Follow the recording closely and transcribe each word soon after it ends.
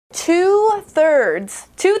two-thirds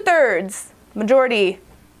majority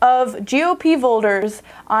of GOP voters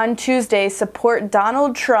on Tuesday support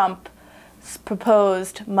Donald Trump's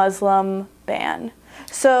proposed Muslim ban.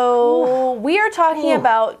 So we are talking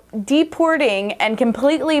about deporting and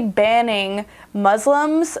completely banning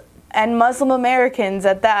Muslims and Muslim Americans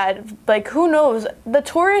at that. Like, who knows? The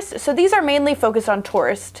tourists, so these are mainly focused on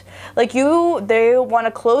tourists. Like, they want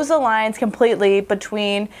to close the lines completely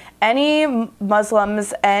between any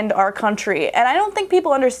Muslims and our country. And I don't think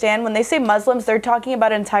people understand when they say Muslims, they're talking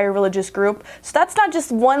about an entire religious group. So that's not just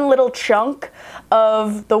one little chunk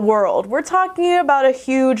of the world. We're talking about a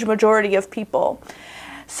huge majority of people.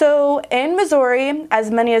 So in Missouri,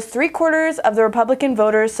 as many as 3/4 of the Republican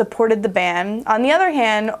voters supported the ban. On the other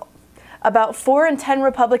hand, about 4 in 10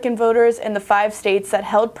 Republican voters in the 5 states that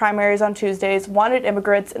held primaries on Tuesdays wanted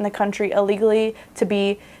immigrants in the country illegally to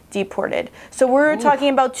be deported. So we're talking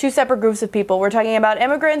about 2 separate groups of people. We're talking about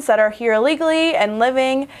immigrants that are here illegally and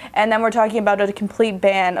living, and then we're talking about a complete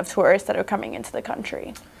ban of tourists that are coming into the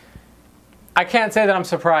country. I can't say that I'm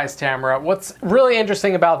surprised, Tamara. What's really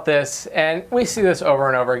interesting about this, and we see this over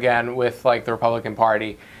and over again with like the Republican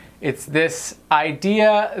Party, it's this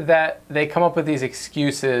idea that they come up with these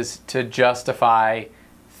excuses to justify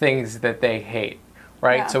things that they hate,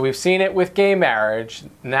 right? Yeah. So we've seen it with gay marriage.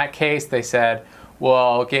 In that case, they said,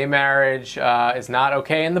 well, gay marriage is not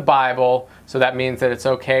okay in the Bible, so that means that it's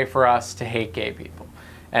okay for us to hate gay people.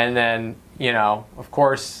 And then, you know, of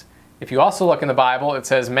course, if you also look in the Bible, it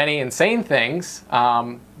says many insane things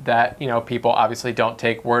that, you know, people obviously don't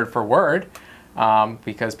take word for word.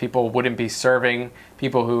 Because people wouldn't be serving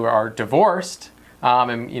people who are divorced,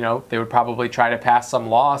 and you know, they would probably try to pass some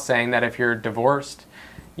law saying that if you're divorced,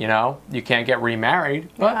 you know, you can't get remarried.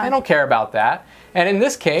 But they don't care about that. And in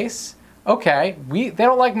this case, okay, they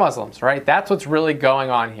don't like Muslims, right? That's what's really going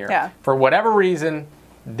on here. Yeah. For whatever reason,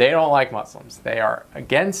 they don't like Muslims. They are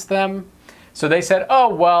against them. So they said, oh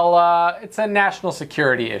well, it's a national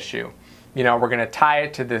security issue. You know, we're going to tie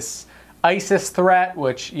it to this ISIS threat,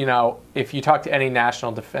 which, you know, if you talk to any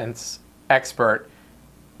national defense expert,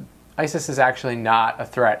 ISIS is actually not a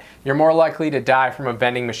threat. You're more likely to die from a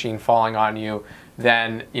vending machine falling on you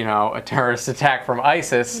than, you know, a terrorist attack from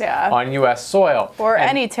ISIS on U.S. soil. Or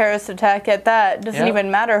any terrorist attack at that. Doesn't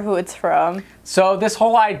even matter who it's from. So this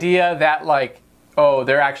whole idea that, like, oh,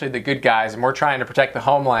 they're actually the good guys and we're trying to protect the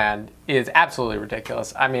homeland is absolutely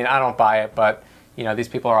ridiculous. I mean, I don't buy it, but you know, these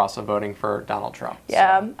people are also voting for Donald Trump.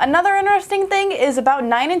 Yeah. So. Another interesting thing is about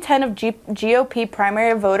 9 in 10 of GOP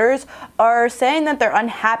primary voters are saying that they're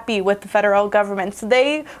unhappy with the federal government. So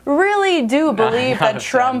they really do believe that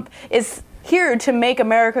Trump is here to make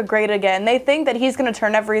America great again. They think that he's going to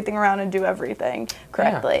turn everything around and do everything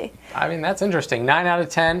correctly. Yeah. I mean, that's interesting. 9 out of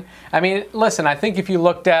 10. I mean, listen, I think if you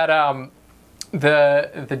looked at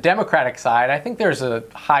the Democratic side, I think there's a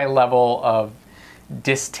high level of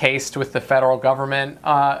distaste with the federal government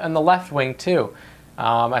and the left wing too.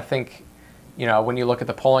 I think, you know, when you look at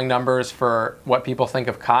the polling numbers for what people think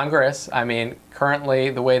of Congress, I mean, currently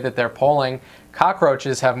the way that they're polling,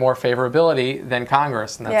 cockroaches have more favorability than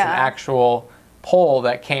Congress, and that's an actual poll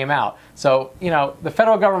that came out. So, you know, the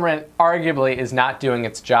federal government arguably is not doing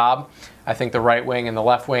its job. I think the right wing and the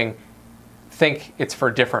left wing think it's for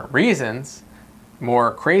different reasons,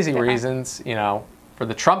 more crazy reasons, you know, for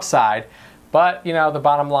the Trump side. But, you know, the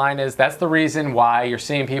bottom line is that's the reason why you're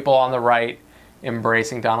seeing people on the right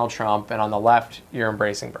embracing Donald Trump, and on the left, you're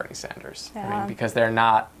embracing Bernie Sanders. I mean, because they're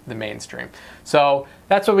not the mainstream. So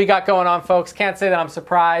that's what we got going on, folks. Can't say that I'm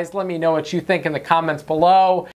surprised. Let me know what you think in the comments below.